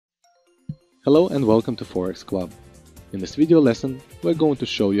Hello and welcome to Forex Club. In this video lesson, we're going to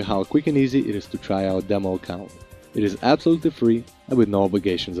show you how quick and easy it is to try our demo account. It is absolutely free and with no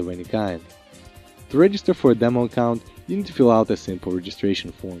obligations of any kind. To register for a demo account, you need to fill out a simple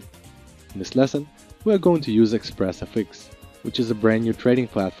registration form. In this lesson, we are going to use ExpressFX, which is a brand new trading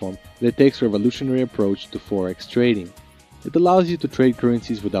platform that takes a revolutionary approach to Forex trading. It allows you to trade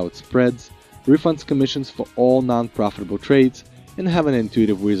currencies without spreads, refunds commissions for all non-profitable trades, and have an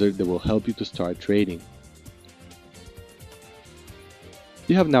intuitive wizard that will help you to start trading.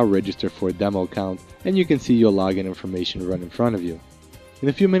 You have now registered for a demo account and you can see your login information run in front of you. In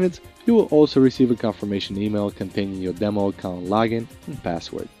a few minutes, you will also receive a confirmation email containing your demo account login and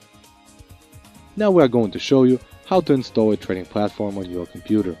password. Now we are going to show you how to install a trading platform on your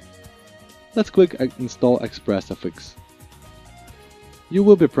computer. Let's click Install ExpressFX. You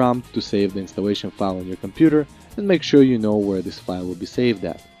will be prompted to save the installation file on your computer and make sure you know where this file will be saved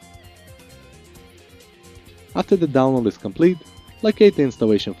at. After the download is complete, locate the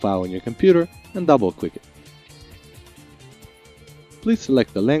installation file on your computer and double-click it. Please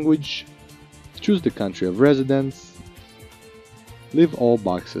select the language, choose the country of residence, leave all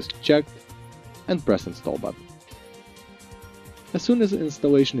boxes checked, and press Install button. As soon as the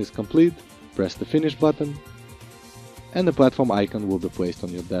installation is complete, press the Finish button, and the platform icon will be placed on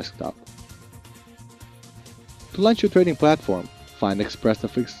your desktop. To launch your trading platform, find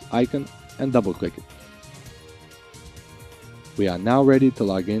ExpressFX icon and double-click it. We are now ready to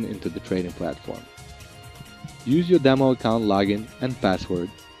log in into the trading platform. Use your demo account login and password,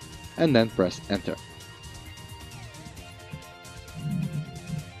 and then press Enter.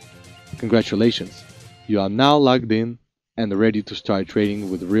 Congratulations! You are now logged in and ready to start trading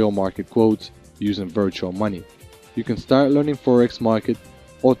with real market quotes using virtual money. You can start learning Forex market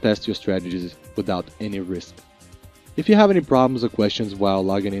or test your strategies without any risk. If you have any problems or questions while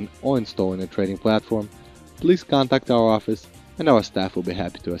logging in or installing a trading platform, please contact our office and our staff will be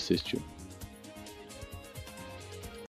happy to assist you.